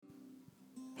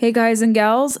Hey guys and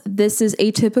gals, this is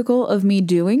atypical of me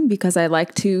doing because I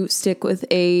like to stick with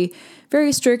a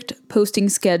very strict posting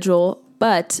schedule,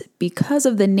 but because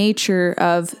of the nature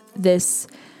of this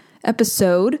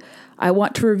episode, I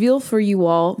want to reveal for you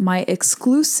all my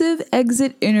exclusive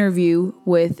exit interview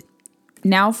with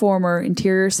now former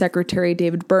Interior Secretary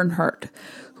David Bernhardt,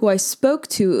 who I spoke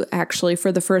to actually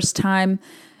for the first time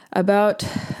about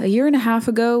a year and a half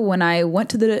ago when I went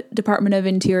to the Department of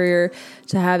Interior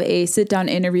to have a sit-down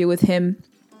interview with him.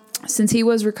 Since he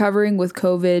was recovering with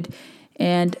COVID,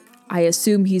 and I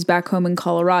assume he's back home in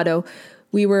Colorado,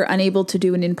 we were unable to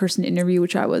do an in-person interview,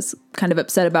 which I was kind of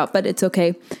upset about, but it's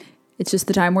okay. It's just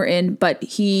the time we're in. But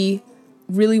he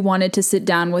really wanted to sit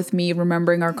down with me,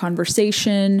 remembering our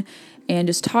conversation, and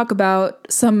just talk about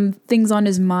some things on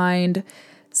his mind,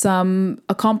 some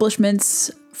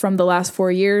accomplishments from the last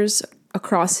 4 years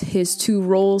across his two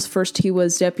roles. First, he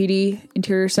was Deputy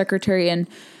Interior Secretary, and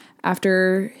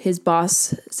after his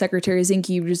boss, Secretary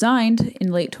Zinke, resigned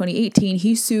in late 2018,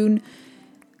 he soon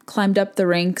climbed up the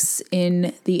ranks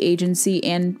in the agency,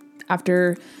 and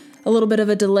after a little bit of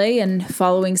a delay and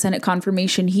following Senate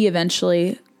confirmation, he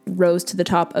eventually rose to the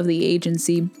top of the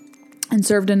agency and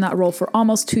served in that role for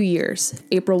almost 2 years.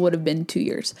 April would have been 2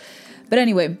 years. But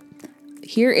anyway,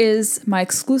 here is my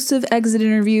exclusive exit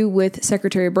interview with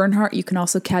Secretary Bernhardt. You can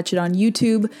also catch it on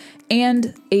YouTube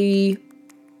and a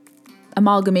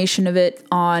amalgamation of it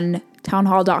on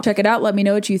townhall.com. Check it out. Let me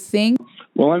know what you think.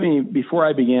 Well, before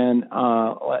I begin,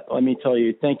 let me tell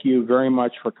you, thank you very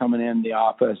much for coming in the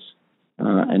office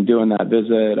and doing that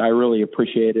visit. I really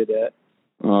appreciated it.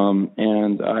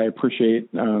 And I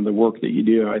appreciate the work that you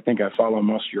do. I think I follow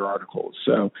most of your articles.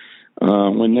 So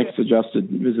when Nick suggested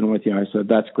visiting with you, I said,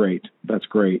 that's great. That's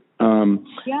great.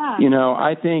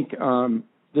 I think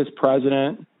this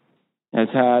president has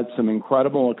had some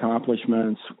incredible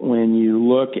accomplishments when you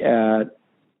look at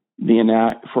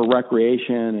for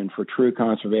recreation and for true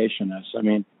conservationists. I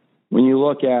mean, when you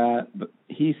look at,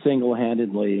 he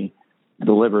single-handedly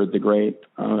delivered the great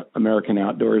American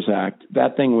Outdoors Act.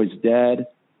 That thing was dead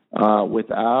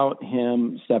without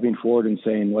him stepping forward and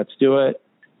saying, let's do it.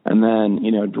 And then,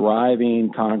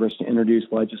 driving Congress to introduce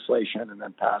legislation and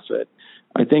then pass it.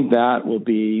 I think that will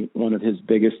be one of his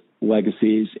biggest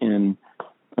legacies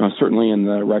certainly in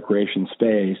the recreation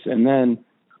space. And then,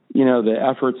 the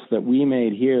efforts that we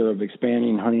made here of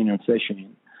expanding hunting and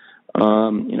fishing.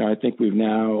 I think we've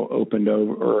now opened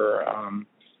over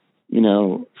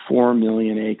 4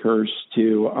 million acres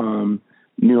to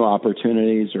new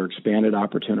opportunities or expanded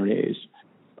opportunities.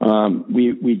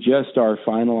 We just are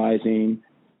finalizing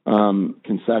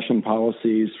concession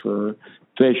policies for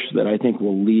fish that I think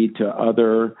will lead to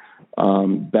other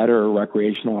better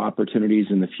recreational opportunities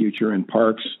in the future in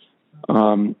parks.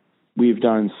 We've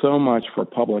done so much for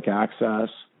public access.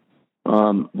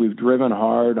 We've driven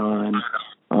hard on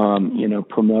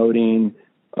promoting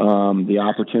the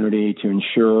opportunity to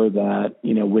ensure that,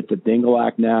 with the Dingell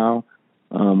Act now,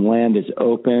 land is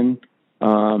open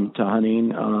to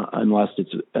hunting unless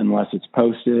it's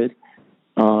posted.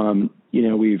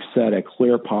 We've set a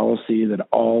clear policy that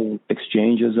all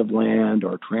exchanges of land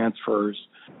or transfers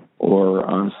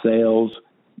or sales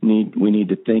we need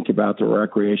to think about the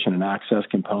recreation and access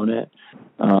component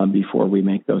before we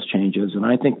make those changes. And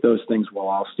I think those things will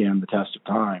all stand the test of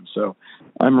time. So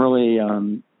I'm really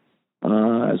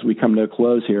as we come to a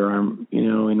close here, I'm,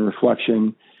 in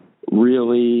reflection,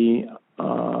 really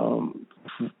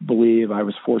believe I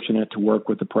was fortunate to work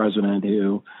with the president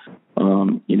who,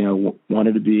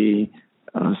 wanted to be,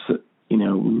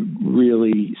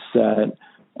 really set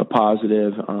a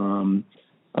positive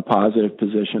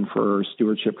position for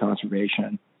stewardship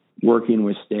conservation, working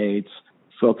with states,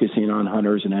 focusing on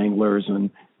hunters and anglers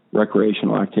and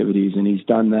recreational activities. And he's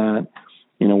done that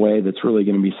in a way that's really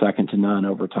going to be second to none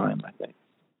over time, I think.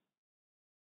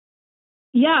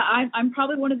 Yeah, I'm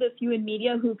probably one of the few in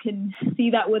media who can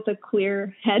see that with a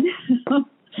clear head.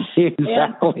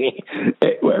 Exactly.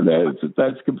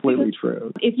 That's completely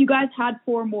true. If you guys had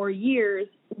 4 more years,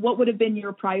 what would have been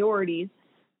your priorities?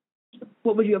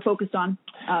 What would you have focused on?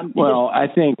 I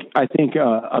think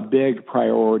a big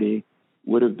priority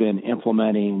would have been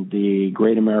implementing the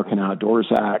Great American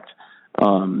Outdoors Act,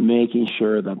 making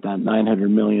sure that $900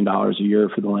 million a year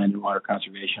for the Land and Water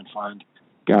Conservation Fund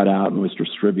got out and was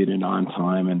distributed on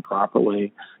time and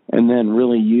properly, and then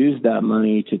really use that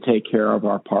money to take care of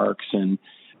our parks and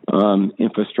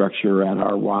infrastructure at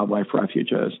our wildlife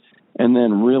refuges, and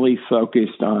then really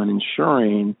focused on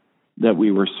ensuring that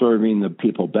we were serving the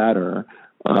people better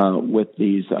with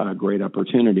these great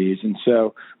opportunities. And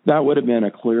so that would have been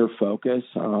a clear focus.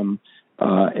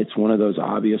 It's one of those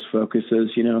obvious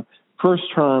focuses. first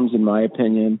terms, in my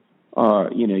opinion,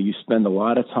 are, you spend a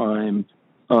lot of time,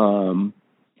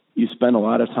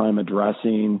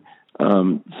 addressing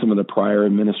some of the prior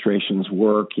administration's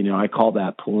work. I call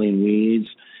that pulling weeds,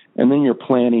 and then you're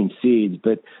planting seeds.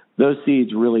 But those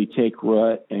seeds really take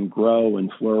root and grow and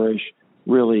flourish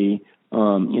really,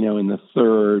 in the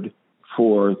third,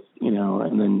 fourth,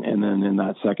 and then in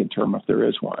that second term, if there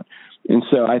is one. And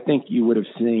so I think you would have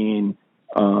seen,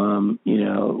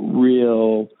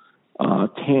 real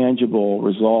tangible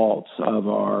results of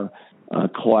our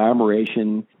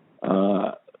collaboration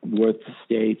with the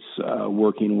states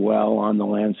working well on the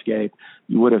landscape.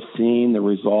 You would have seen the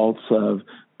results of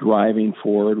driving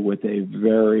forward with a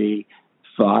very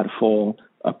thoughtful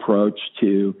approach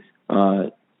to,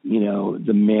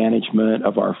 the management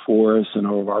of our forests and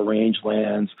of our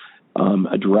rangelands,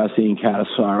 addressing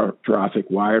catastrophic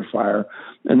wildfire.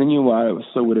 And then you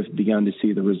also would have begun to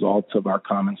see the results of our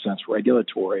common sense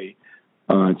regulatory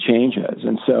changes.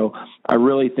 And so I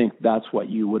really think that's what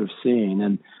you would have seen.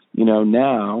 And,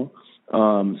 now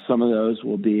some of those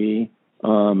will be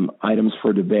items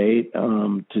for debate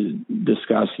to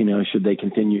discuss, should they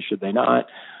continue, should they not.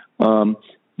 The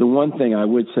one thing I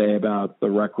would say about the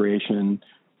recreation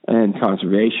and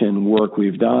conservation work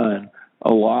we've done,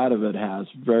 a lot of it has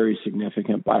very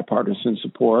significant bipartisan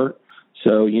support.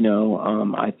 So,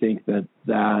 I think that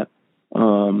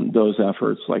those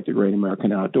efforts like the Great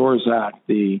American Outdoors Act,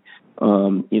 the,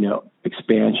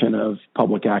 expansion of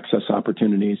public access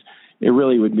opportunities, it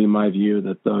really would be my view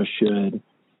that those should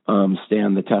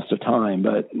stand the test of time,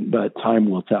 but time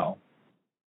will tell.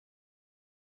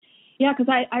 Yeah,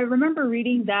 because I remember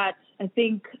reading that I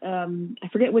think, I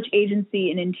forget which agency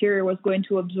in Interior was going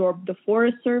to absorb the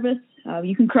Forest Service.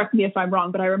 You can correct me if I'm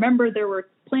wrong, but I remember there were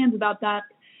plans about that.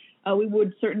 We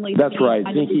would certainly... That's right.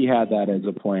 Zinke had that as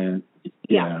a plan.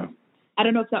 Yeah. I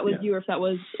don't know if that was you or if that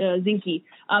was Zinke.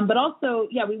 But also,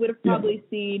 we would have probably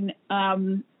seen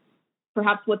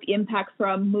perhaps what the impact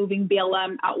from moving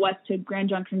BLM out west to Grand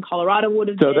Junction, Colorado would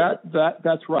have been. So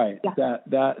that's right. Yeah.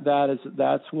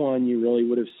 That's one you really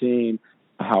would have seen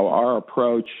how our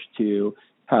approach to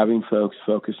having folks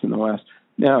focused in the West.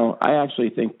 Now, I actually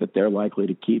think that they're likely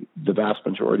to keep the vast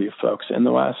majority of folks in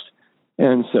the West.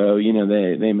 And so,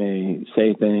 they may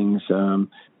say things,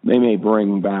 they may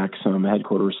bring back some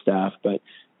headquarters staff, but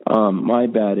my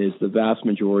bet is the vast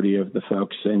majority of the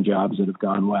folks and jobs that have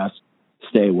gone west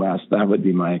stay west. That would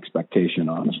be my expectation,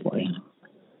 honestly.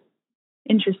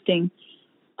 Interesting.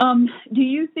 Do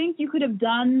you think you could have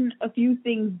done a few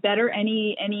things better?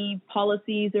 Any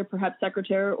policies or perhaps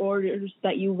secretarial orders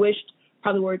that you wished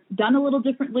probably were done a little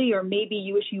differently, or maybe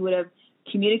you wish you would have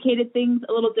communicated things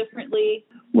a little differently?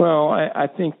 Well, I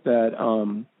think that,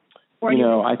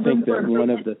 I think that one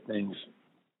of the things,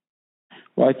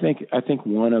 I think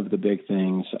one of the big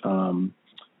things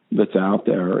that's out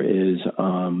there is,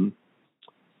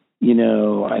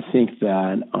 I think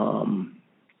that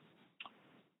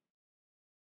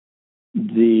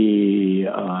the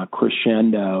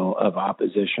crescendo of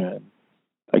opposition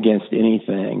against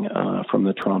anything from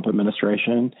the Trump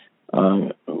administration,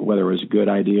 whether it was a good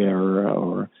idea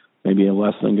or maybe a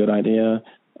less than good idea,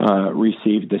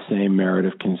 received the same merit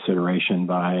of consideration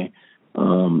by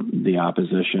the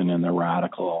opposition and the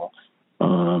radical,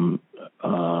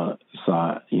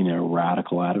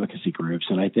 radical advocacy groups.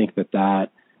 And I think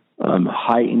that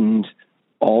heightened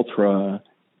ultra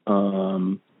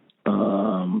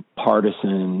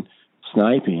partisan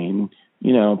sniping,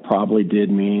 probably did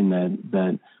mean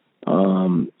that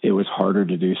it was harder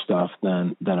to do stuff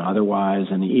than otherwise,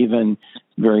 and even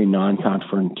very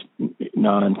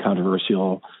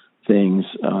non-controversial things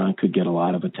could get a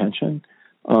lot of attention.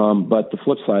 But the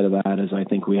flip side of that is I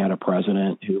think we had a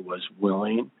president who was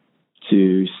willing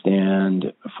to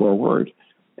stand forward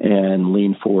and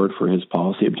lean forward for his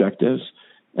policy objectives.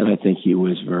 And I think he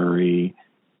was very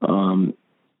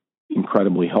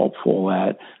incredibly helpful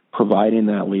at providing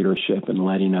that leadership and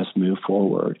letting us move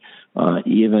forward,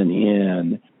 even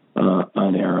in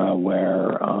an era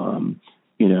where,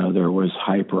 there was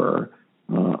hyper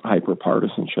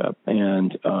partisanship.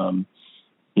 And,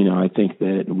 I think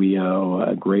that we owe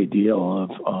a great deal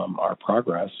of our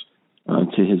progress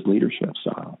to his leadership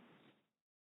style.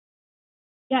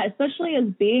 Yeah, especially as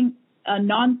being a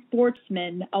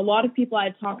non-sportsman, a lot of people I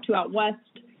had talked to out west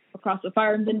across the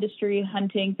firearms industry,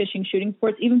 hunting, fishing, shooting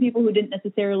sports, even people who didn't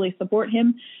necessarily support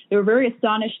him, they were very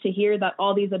astonished to hear that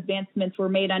all these advancements were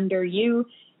made under you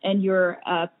and your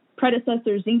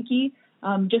predecessor, Zinke,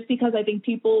 just because I think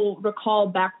people recall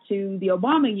back to the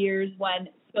Obama years when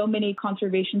so many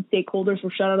conservation stakeholders were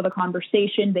shut out of the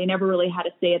conversation. They never really had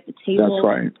a say at the table. That's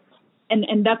right.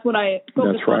 And that's what I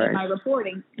focused on in right. my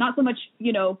reporting. Not so much,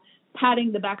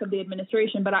 patting the back of the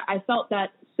administration, but I felt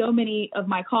that so many of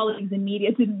my colleagues in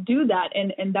media didn't do that.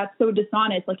 And that's so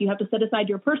dishonest. Like, you have to set aside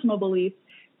your personal beliefs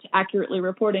to accurately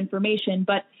report information.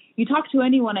 But you talk to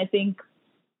anyone, I think,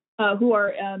 who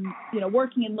are,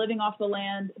 working and living off the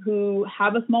land, who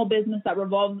have a small business that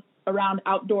revolves around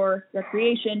outdoor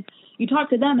recreation. You talk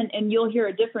to them and you'll hear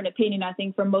a different opinion, I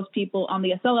think, from most people on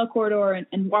the Acela corridor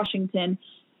and Washington.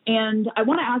 And I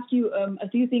want to ask you a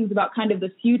few things about kind of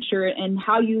the future and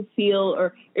how you feel,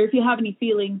 or if you have any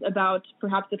feelings about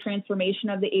perhaps the transformation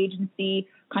of the agency,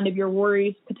 kind of your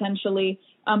worries potentially.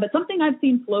 But something I've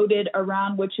seen floated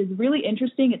around, which is really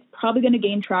interesting, it's probably going to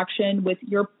gain traction with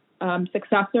your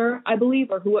successor, I believe,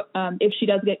 or who, if she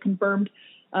does get confirmed,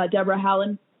 Deborah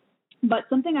Haaland. But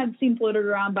something I've seen floated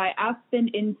around by Aspen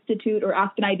Institute or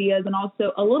Aspen Ideas, and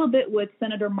also a little bit with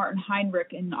Senator Martin Heinrich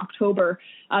in October,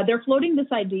 they're floating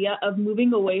this idea of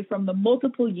moving away from the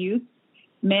multiple use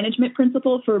management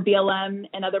principle for BLM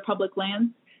and other public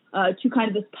lands to kind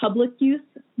of this public use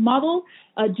model.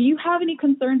 Do you have any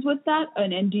concerns with that?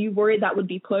 And do you worry that would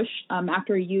be pushed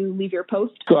after you leave your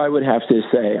post? So I would have to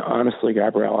say, honestly,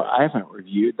 Gabriella, I haven't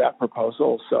reviewed that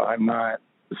proposal, so I'm not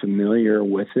familiar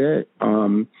with it.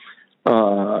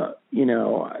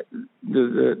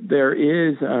 There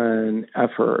is an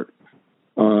effort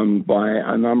by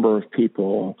a number of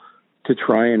people to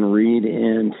try and read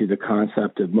into the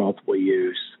concept of multiple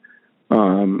use,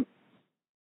 concepts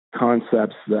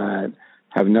that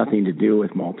have nothing to do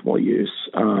with multiple use.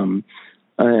 BLM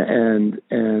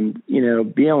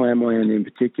land in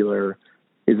particular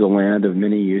is a land of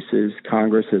many uses.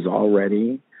 Congress has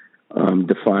already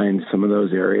defined some of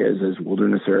those areas as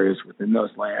wilderness areas within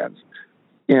those lands.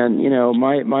 And,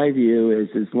 my view is,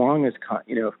 as long as,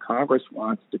 if Congress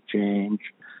wants to change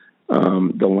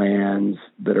the lands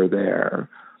that are there,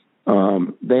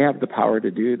 they have the power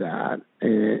to do that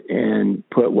and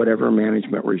put whatever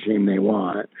management regime they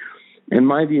want. And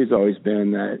my view has always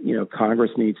been that,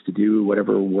 Congress needs to do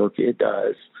whatever work it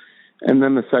does. And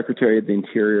then the Secretary of the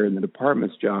Interior and the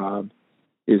department's job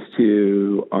is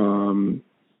to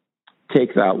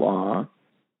take that law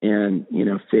and,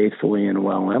 faithfully and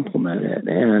well implement it.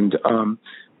 And,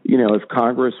 if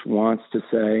Congress wants to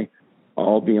say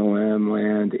all BLM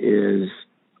land is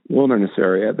wilderness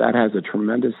area, that has a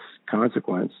tremendous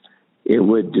consequence. It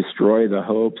would destroy the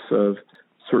hopes of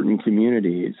certain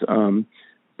communities.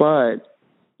 But,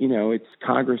 it's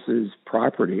Congress's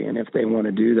property. And if they want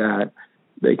to do that,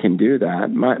 they can do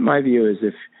that. My view is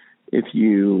if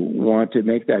you want to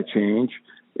make that change,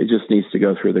 it just needs to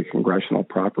go through the congressional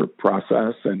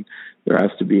process, and there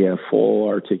has to be a full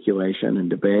articulation and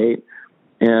debate.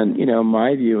 And,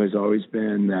 my view has always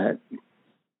been that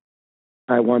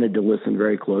I wanted to listen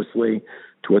very closely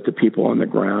to what the people on the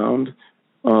ground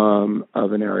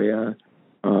of an area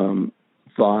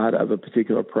thought of a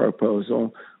particular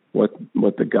proposal,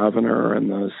 what the governor and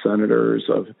the senators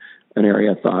of an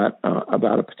area thought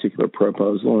about a particular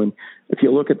proposal. And if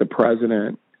you look at the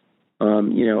president,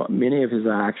 many of his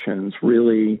actions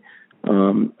really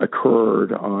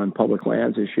occurred on public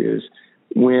lands issues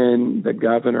when the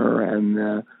governor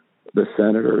and the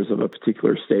senators of a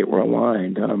particular state were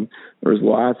aligned. There was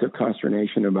lots of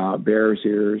consternation about Bears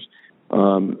Ears,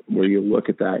 where you look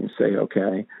at that and say,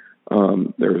 okay,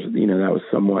 that was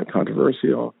somewhat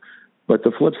controversial. But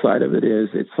the flip side of it is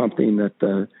it's something that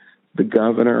the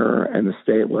governor and the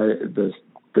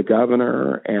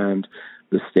governor and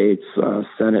the state's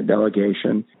Senate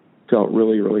delegation felt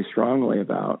really, really strongly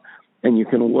about. And you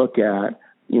can look at,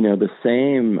 the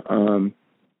same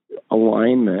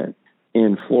alignment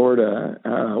in Florida,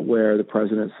 where the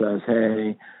president says,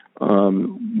 hey,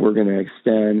 we're going to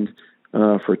extend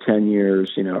for 10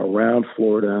 years, around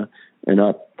Florida and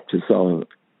up to South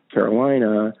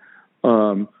Carolina,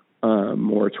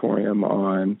 moratorium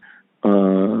on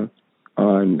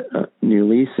new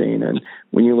leasing. And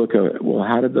when you look at, well,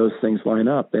 how did those things line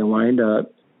up? They lined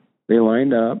up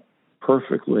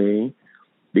perfectly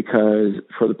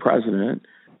for the president,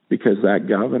 because that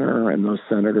governor and those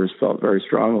senators felt very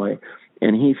strongly.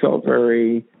 And he felt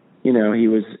very, he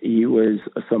was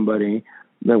somebody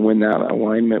that when that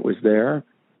alignment was there,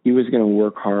 he was going to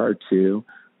work hard to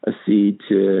accede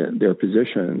to their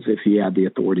positions if he had the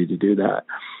authority to do that.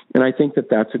 And I think that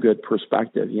that's a good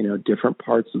perspective. Different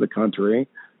parts of the country,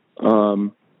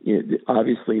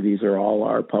 obviously these are all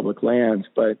our public lands,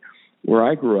 but where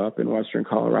I grew up in Western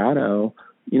Colorado,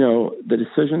 the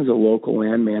decisions a local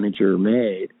land manager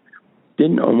made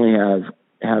didn't only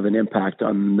have an impact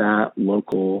on that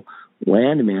local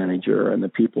land manager and the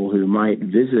people who might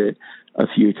visit a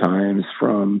few times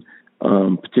from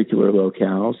particular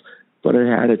locales, but it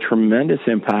had a tremendous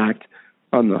impact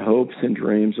on the hopes and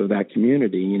dreams of that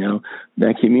community. You know,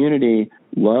 that community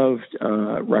loved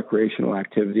recreational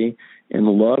activity and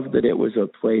loved that it was a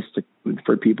place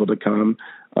for people to come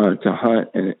to hunt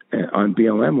on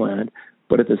BLM land.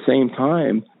 But at the same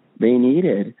time, they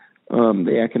needed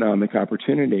the economic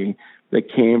opportunity that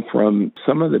came from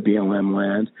some of the BLM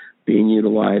land being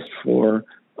utilized for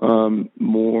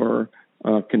more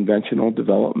conventional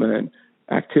development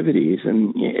activities.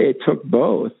 And it took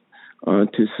both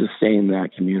to sustain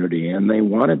that community. And they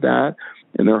wanted that,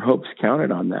 and their hopes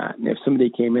counted on that. And if somebody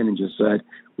came in and just said,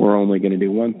 we're only going to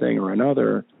do one thing or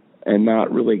another, and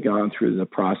not really gone through the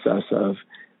process of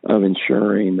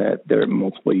ensuring that their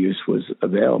multiple use was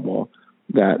available,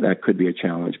 that could be a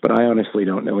challenge. But I honestly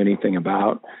don't know anything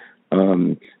about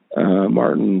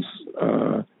Martin's,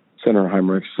 Senator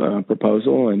Heinrich's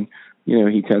proposal, and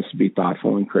he tends to be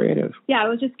thoughtful and creative. Yeah, I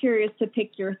was just curious to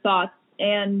pick your thoughts.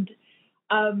 And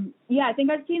I think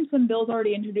I've seen some bills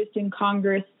already introduced in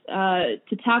Congress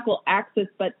to tackle access,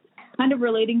 but kind of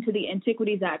relating to the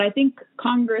Antiquities Act. I think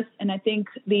Congress and I think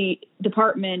the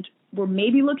department were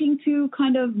maybe looking to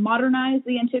kind of modernize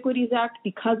the Antiquities Act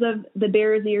because of the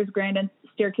Bears Ears Grand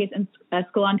Staircase and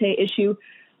Escalante issue.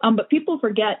 But people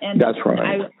forget. And that's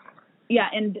right.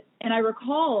 I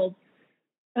recall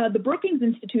the Brookings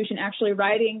Institution actually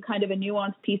writing kind of a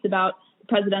nuanced piece about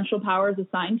presidential powers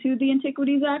assigned to the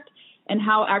Antiquities Act and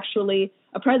how actually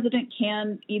a president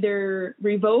can either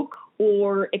revoke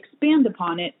or expand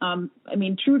upon it.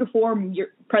 True to form, your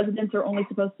presidents are only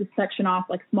supposed to section off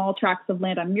like small tracts of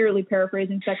land. I'm merely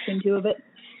paraphrasing section 2 of it.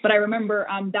 But I remember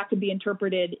that could be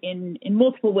interpreted in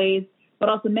multiple ways. But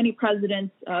also many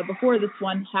presidents before this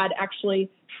one had actually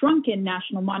shrunken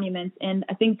national monuments. And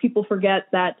I think people forget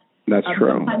that that's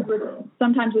true.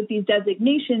 Sometimes with these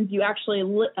designations, you actually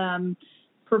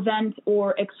prevent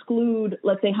or exclude,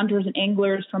 let's say, hunters and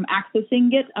anglers from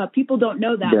accessing it. People don't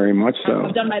know that. Very much so.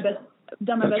 I've done my best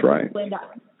to explain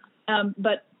that.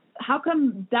 But how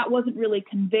come that wasn't really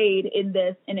conveyed in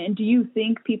this? And do you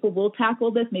think people will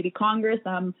tackle this? Maybe Congress?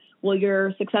 Will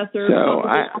your successor?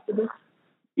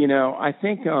 I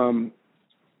think from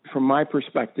my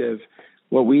perspective,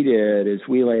 what we did is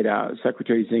we laid out,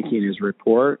 Secretary Zinke in his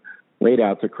report laid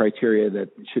out the criteria that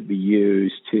should be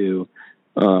used to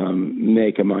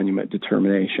make a monument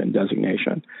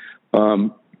designation.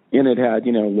 And it had,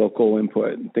 local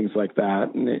input and things like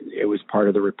that. And it was part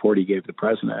of the report he gave the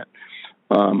president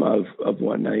of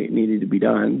what needed to be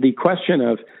done. The question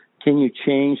of, can you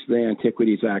change the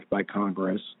Antiquities Act by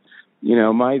Congress?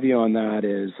 My view on that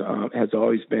has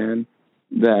always been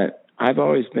that I've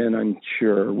always been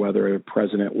unsure whether a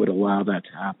president would allow that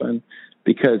to happen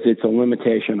because it's a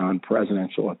limitation on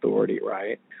presidential authority,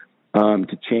 right?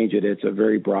 To change it, it's a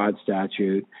very broad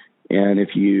statute. And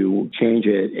if you change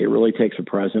it, it really takes a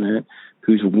president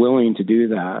who's willing to do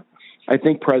that. I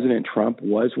think President Trump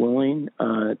was willing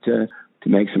to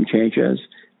make some changes.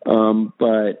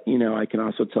 But, I can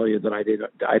also tell you that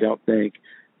I don't think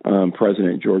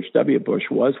President George W. Bush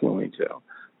was willing to.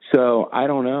 So I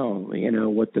don't know,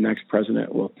 what the next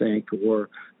president will think, or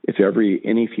if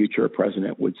any future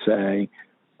president would say,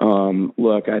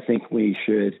 look, I think we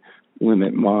should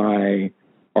limit my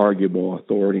arguable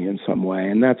authority in some way.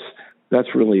 And that's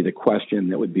really the question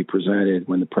that would be presented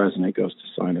when the president goes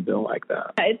to sign a bill like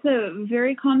that. It's a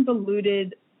very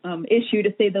convoluted issue,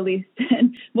 to say the least.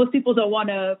 And most people don't want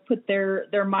to put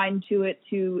their mind to it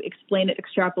to explain it,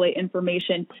 extrapolate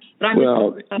information. But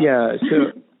so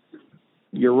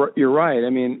you're right. I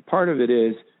mean, part of it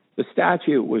is the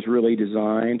statute was really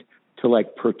designed to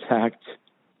protect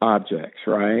objects,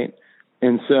 right?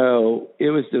 And so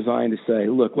it was designed to say,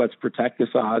 look, let's protect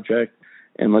this object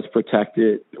and let's protect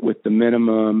it with the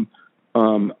minimum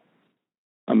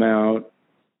amount,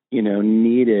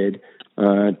 needed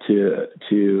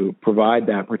to provide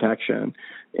that protection.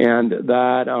 And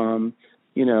that,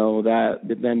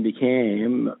 that then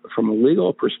became, from a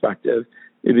legal perspective,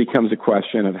 it becomes a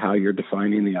question of how you're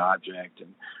defining the object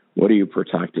and what are you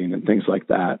protecting and things like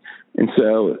that. And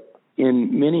so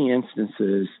in many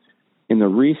instances in the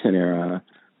recent era,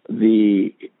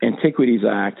 the Antiquities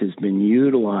Act has been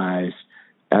utilized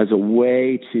as a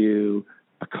way to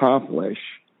accomplish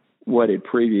what had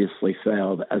previously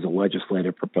failed as a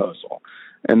legislative proposal.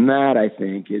 And that, I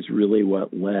think, is really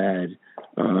what led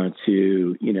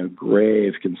to,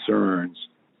 grave concerns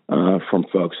from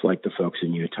folks like the folks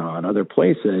in Utah and other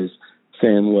places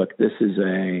saying, look, this is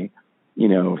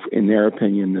in their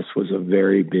opinion, this was a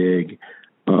very big,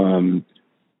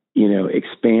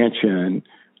 expansion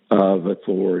of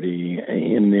authority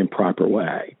in an improper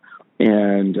way.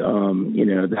 And,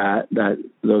 that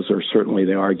those are certainly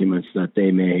the arguments that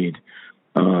they made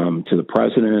to the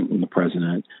president, and the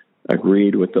president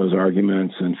agreed with those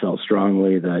arguments and felt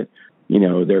strongly that,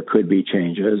 there could be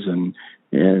changes, and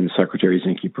Secretary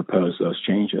Zinke proposed those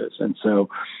changes. And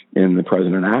the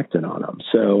president acted on them.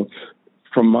 So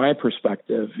from my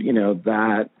perspective,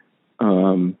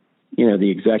 the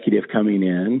executive coming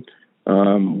in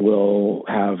will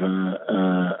have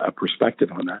a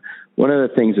perspective on that. One of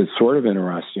the things that's sort of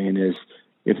interesting is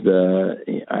if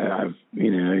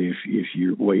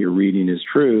what you're reading is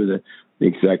true, the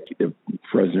executive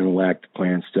president-elect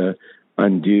plans to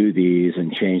undo these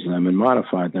and change them and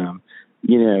modify them,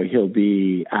 he'll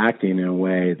be acting in a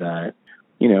way that,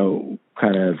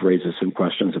 kind of raises some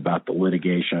questions about the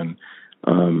litigation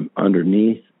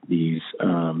underneath these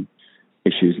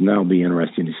issues, and that'll be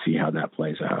interesting to see how that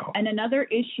plays out. And another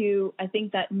issue I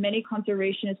think that many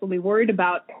conservationists will be worried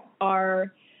about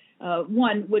are,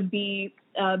 one would be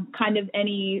kind of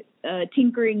any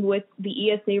tinkering with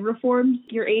the ESA reforms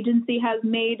your agency has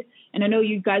made. And I know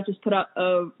you guys just put up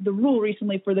the rule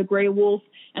recently for the gray wolf,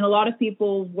 and a lot of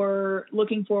people were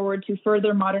looking forward to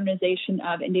further modernization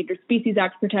of Endangered Species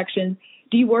Act protections.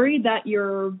 Do you worry that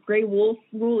your gray wolf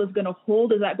rule is going to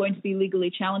hold? Is that going to be legally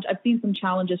challenged? I've seen some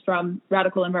challenges from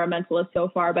radical environmentalists so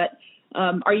far, but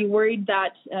are you worried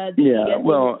that?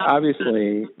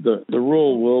 Obviously the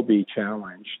rule will be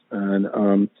challenged,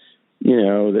 and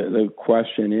the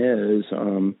question is,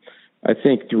 I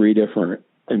think 3 different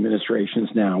administrations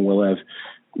now will have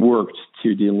worked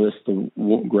to delist the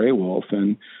gray wolf,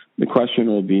 and the question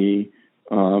will be,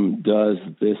 does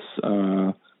this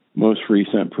most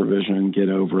recent provision get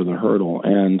over the hurdle?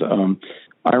 And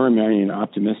I remain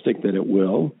optimistic that it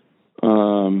will,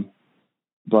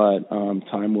 but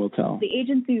time will tell. The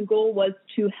agency's goal was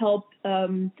to help,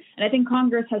 and I think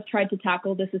Congress has tried to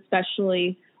tackle this,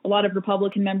 especially a lot of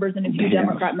Republican members and a few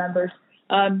Democrat members,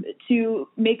 to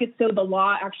make it so the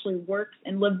law actually works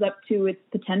and lives up to its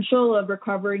potential of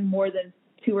recovering more than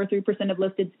 2 or 3% of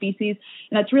listed species.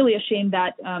 And that's really a shame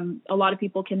that a lot of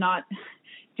people cannot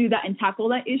do that and tackle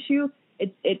that issue.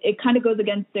 It kind of goes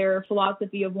against their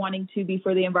philosophy of wanting to be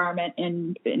for the environment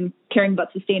and caring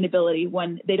about sustainability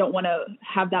when they don't want to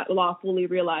have that law fully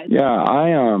realized. Yeah,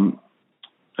 I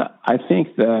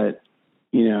think that,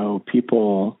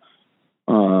 people,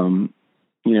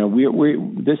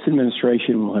 this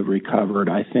administration will have recovered,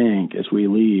 I think, as we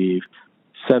leave,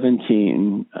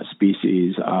 17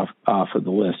 species off of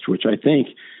the list, which I think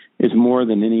is more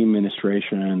than any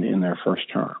administration in their first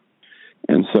term.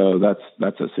 And so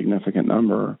that's a significant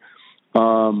number.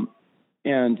 At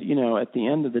the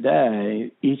end of the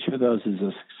day, each of those is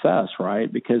a success,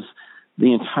 right? Because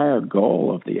the entire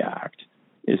goal of the act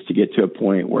is to get to a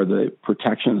point where the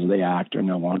protections of the act are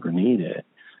no longer needed.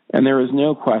 And there is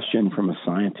no question from a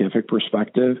scientific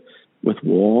perspective with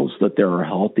wolves that there are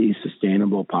healthy,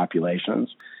 sustainable populations.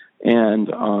 And,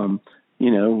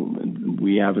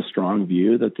 we have a strong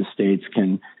view that the states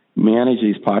can manage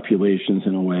these populations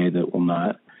in a way that will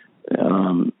not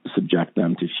subject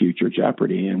them to future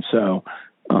jeopardy. And so,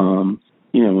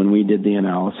 when we did the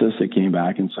analysis, it came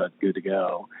back and said, good to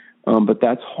go. But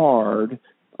that's hard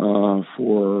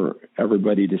for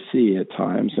everybody to see at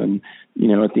times. And,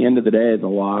 at the end of the day, the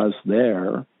law is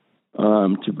there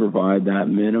to provide that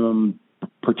minimum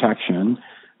protection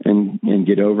and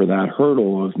get over that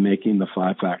hurdle of making the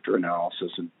 5-factor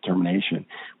analysis and determination.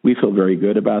 We feel very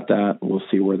good about that. We'll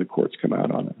see where the courts come out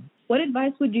on it. What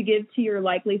advice would you give to your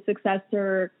likely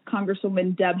successor,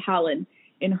 Congresswoman Deb Haaland,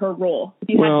 in her role?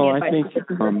 I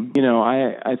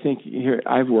think here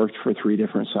I've worked for 3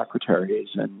 different secretaries,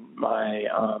 and my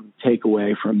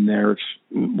takeaway from their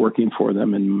working for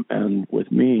them and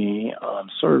with me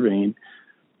serving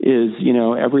is,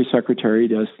 every secretary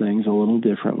does things a little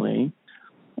differently.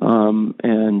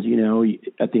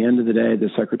 At the end of the day,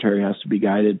 the secretary has to be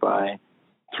guided by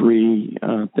 3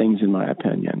 things, in my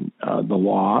opinion. The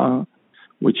law,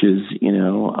 which is,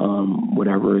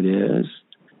 whatever it is,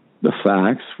 the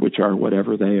facts, which are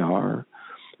whatever they are,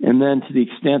 and then to the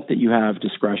extent that you have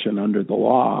discretion under the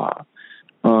law,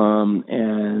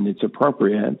 and it's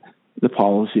appropriate, the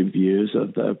policy views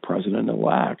of the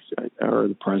president-elect or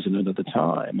the president at the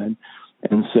time.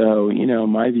 And so,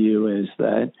 my view is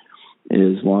that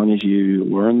as long as you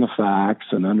learn the facts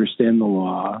and understand the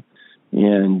law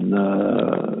and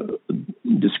the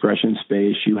discretion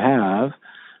space you have,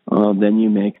 then you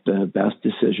make the best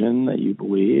decision that you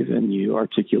believe, and you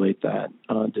articulate that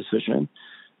decision.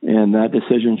 And that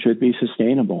decision should be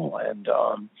sustainable. And,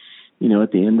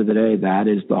 at the end of the day, that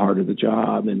is the heart of the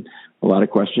job. And a lot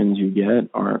of questions you get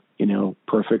aren't,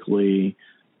 perfectly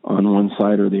on one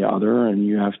side or the other, and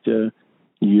you have to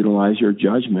utilize your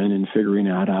judgment in figuring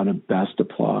out how to best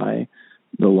apply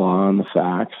the law and the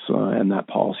facts and that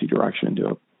policy direction to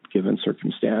a given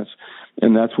circumstance.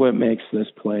 And that's what makes this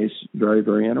place very,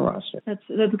 very interesting.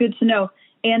 That's good to know.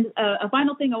 And a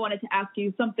final thing I wanted to ask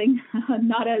you, something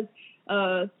not as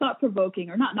thought-provoking,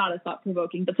 or not as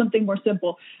thought-provoking, but something more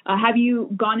simple. Have you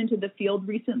gone into the field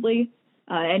recently?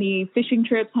 Any fishing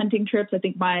trips, hunting trips? I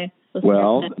think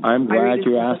Well, I'm glad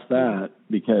you asked that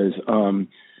because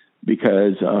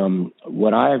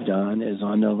what I've done is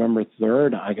on November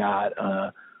 3rd, I got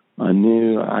I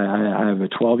have a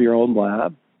 12-year-old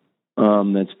lab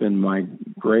that's been my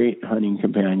great hunting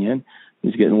companion.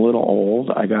 He's getting a little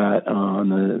old. I got on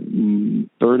the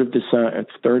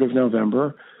 3rd of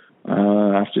November,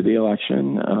 after the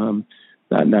election,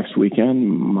 that next weekend,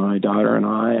 my daughter and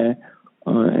I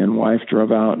and wife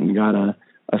drove out and got a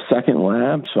second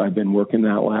lab. So I've been working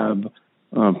that lab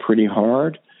pretty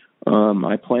hard.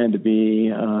 I plan to be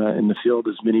in the field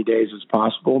as many days as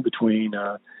possible between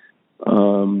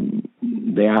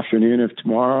the afternoon of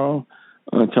tomorrow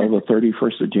until the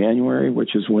 31st of January,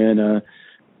 which is when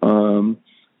the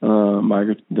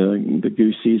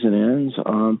goose season ends.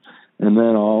 And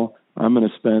then I'm going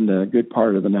to spend a good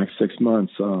part of the next 6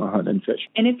 months hunting and fishing.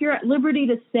 And if you're at liberty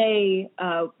to say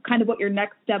kind of what your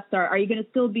next steps are you going to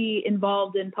still be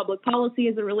involved in public policy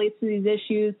as it relates to these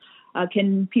issues?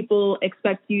 Can people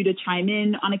expect you to chime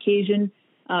in on occasion?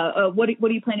 What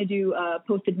do you plan to do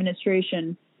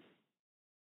post-administration?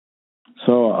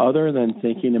 So other than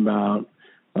thinking about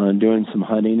doing some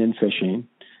hunting and fishing,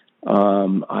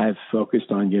 I've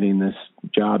focused on getting this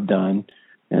job done,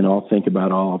 and I'll think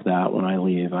about all of that when I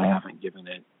leave. I haven't given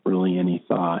it really any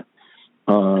thought.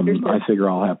 I figure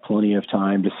I'll have plenty of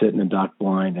time to sit in the duck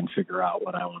blind and figure out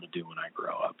what I want to do when I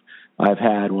grow up. I've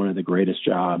had one of the greatest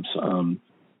jobs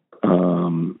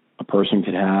a person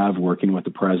could have, working with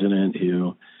the president,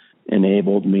 who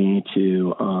enabled me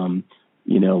to,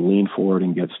 lean forward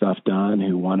and get stuff done,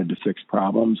 who wanted to fix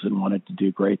problems and wanted to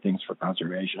do great things for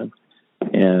conservation.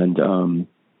 And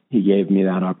he gave me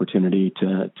that opportunity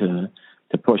to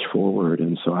push forward.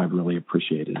 And so I've really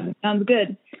appreciated it. Sounds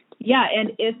good. Yeah.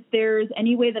 And if there's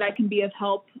any way that I can be of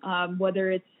help,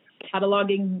 whether it's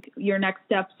cataloging your next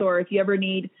steps or if you ever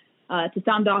need to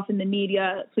sound off in the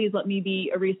media, please let me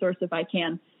be a resource if I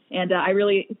can. And I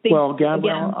really think... Well,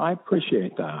 Gabrielle, I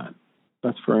appreciate that.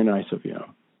 That's very nice of you.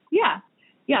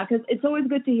 Yeah, because it's always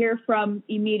good to hear from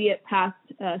immediate past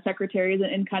secretaries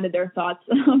and kind of their thoughts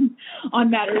on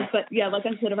matters. But yeah, like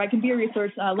I said, if I can be a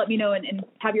resource, let me know and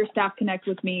have your staff connect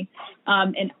with me.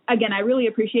 And again, I really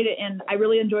appreciate it. And I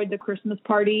really enjoyed the Christmas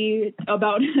party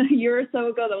about a year or so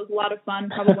ago. That was a lot of fun.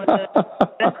 Probably one of the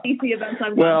best DC events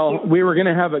I've gone to. We were going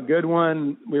to have a good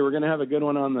one. We were going to have a good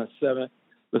one on the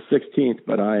 16th,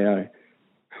 but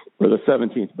or the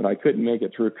 17th, but I couldn't make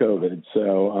it through COVID.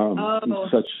 So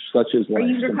such is life. Are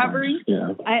you recovering?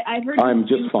 Yeah. I heard I'm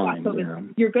just fine. Yeah.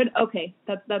 You're good? Okay.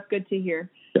 That's good to hear.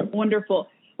 Yep. Wonderful.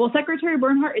 Well, Secretary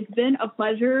Bernhardt, it's been a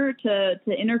pleasure to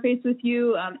interface with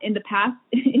you in the past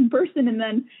in person and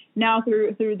then now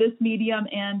through this medium.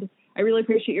 And I really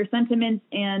appreciate your sentiments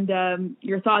and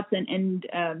your thoughts and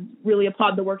really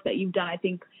applaud the work that you've done. I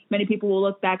think many people will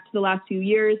look back to the last few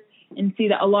years and see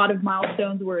that a lot of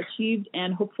milestones were achieved,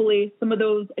 and hopefully some of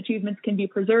those achievements can be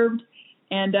preserved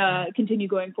and continue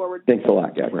going forward. Thanks a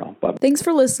lot, Gabrielle. Bye. Thanks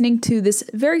for listening to this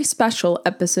very special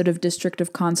episode of District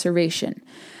of Conservation.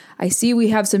 I see we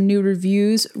have some new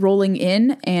reviews rolling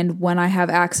in, and when I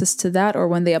have access to that or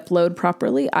when they upload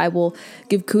properly, I will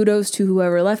give kudos to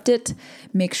whoever left it.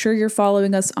 Make sure you're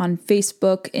following us on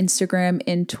Facebook, Instagram,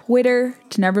 and Twitter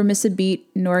to never miss a beat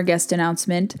nor a guest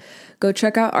announcement. Go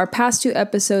check out our past 2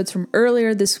 episodes from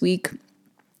earlier this week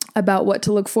about what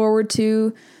to look forward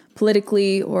to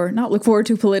politically or not look forward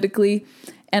to politically,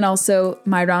 and also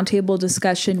my roundtable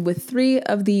discussion with 3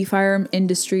 of the firearm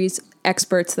industry's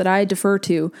experts that I defer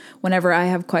to whenever I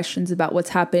have questions about what's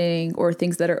happening or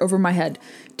things that are over my head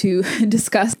to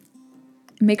discuss.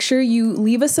 Make sure you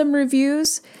leave us some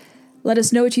reviews. Let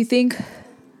us know what you think.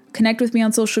 Connect with me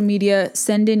on social media.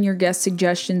 Send in your guest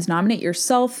suggestions. Nominate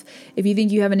yourself. If you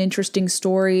think you have an interesting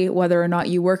story, whether or not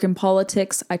you work in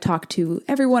politics, I talk to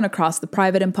everyone across the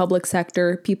private and public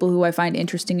sector, people who I find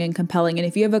interesting and compelling. And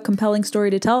if you have a compelling story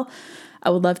to tell, I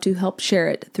would love to help share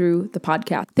it through the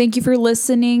podcast. Thank you for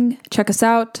listening. Check us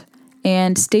out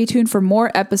and stay tuned for more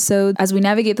episodes as we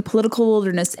navigate the political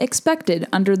wilderness expected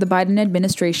under the Biden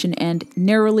administration and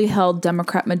narrowly held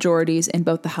Democrat majorities in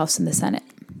both the House and the Senate.